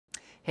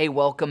Hey,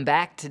 welcome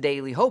back to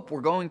Daily Hope. We're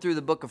going through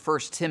the book of 1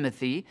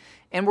 Timothy,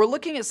 and we're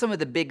looking at some of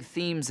the big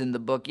themes in the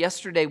book.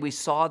 Yesterday, we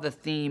saw the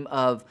theme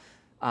of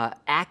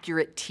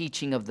accurate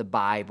teaching of the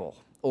Bible,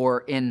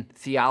 or in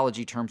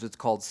theology terms, it's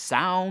called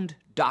sound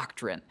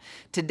doctrine.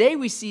 Today,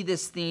 we see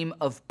this theme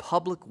of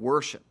public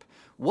worship.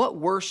 What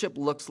worship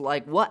looks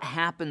like, what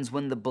happens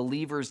when the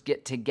believers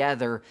get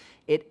together,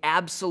 it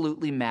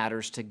absolutely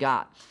matters to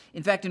God.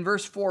 In fact, in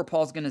verse 4,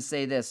 Paul's going to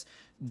say this: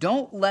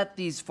 don't let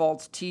these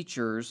false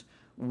teachers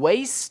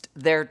waste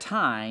their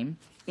time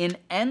in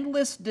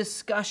endless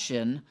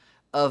discussion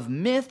of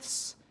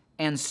myths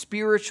and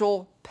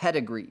spiritual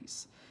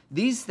pedigrees.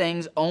 These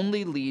things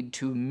only lead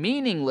to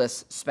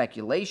meaningless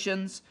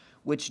speculations,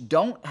 which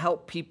don't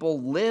help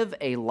people live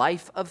a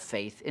life of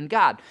faith in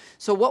God.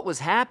 So what was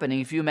happening,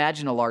 if you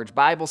imagine a large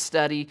Bible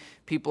study,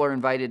 people are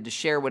invited to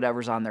share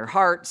whatever's on their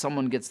heart,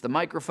 someone gets the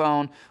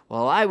microphone,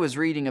 well, I was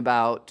reading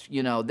about,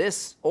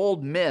 this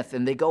old myth,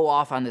 and they go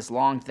off on this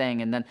long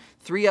thing, and then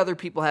 3 other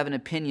people have an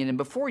opinion, and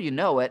before you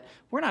know it,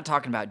 we're not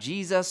talking about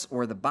Jesus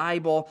or the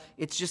Bible.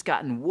 It's just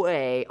gotten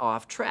way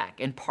off track.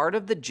 And part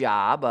of the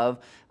job of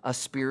a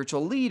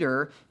spiritual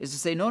leader is to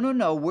say,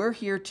 no, we're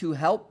here to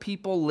help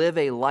people live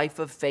a life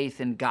of faith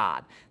in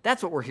God.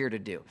 That's what we're here to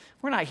do.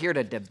 We're not here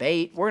to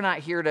debate. We're not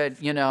here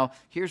to,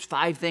 here's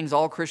 5 things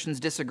all Christians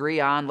disagree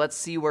on. Let's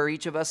see where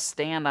each of us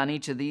stand on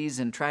each of these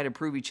and try to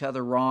prove each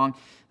other wrong.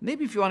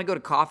 Maybe if you want to go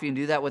to coffee and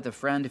do that with a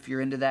friend, if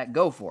you're into that,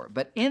 go for it.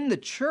 But in the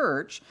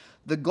church,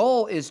 the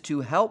goal is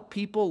to help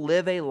people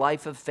live a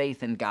life of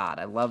faith in God.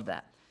 I love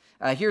that.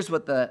 Here's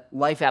what the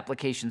Life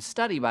Application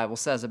Study Bible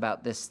says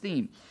about this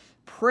theme.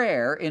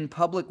 Prayer in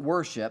public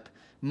worship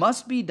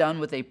must be done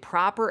with a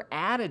proper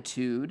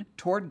attitude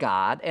toward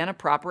God and a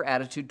proper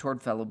attitude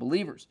toward fellow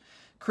believers.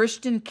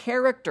 Christian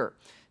character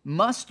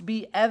must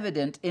be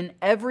evident in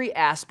every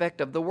aspect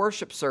of the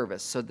worship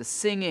service. So the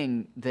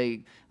singing,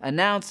 the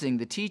announcing,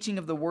 the teaching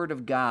of the Word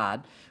of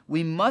God,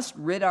 we must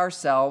rid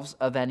ourselves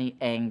of any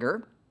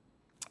anger,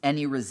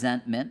 any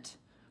resentment,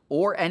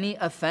 or any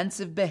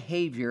offensive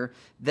behavior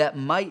that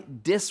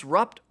might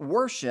disrupt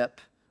worship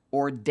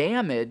or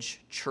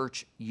damage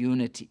church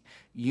unity.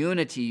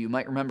 Unity, you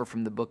might remember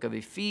from the book of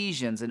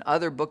Ephesians and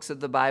other books of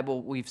the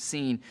Bible, we've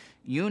seen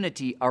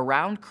unity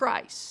around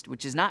Christ,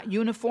 which is not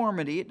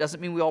uniformity. It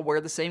doesn't mean we all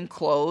wear the same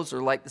clothes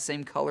or like the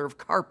same color of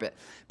carpet,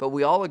 but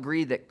we all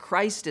agree that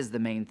Christ is the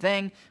main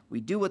thing.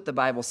 We do what the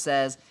Bible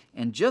says,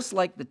 and just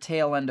like the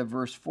tail end of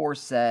verse 4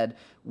 said,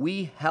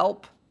 we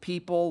help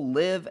people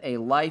live a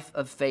life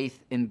of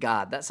faith in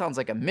God. That sounds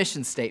like a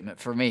mission statement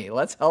for me.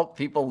 Let's help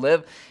people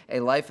live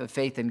a life of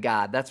faith in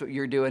God. That's what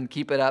you're doing.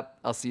 Keep it up.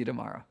 I'll see you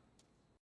tomorrow.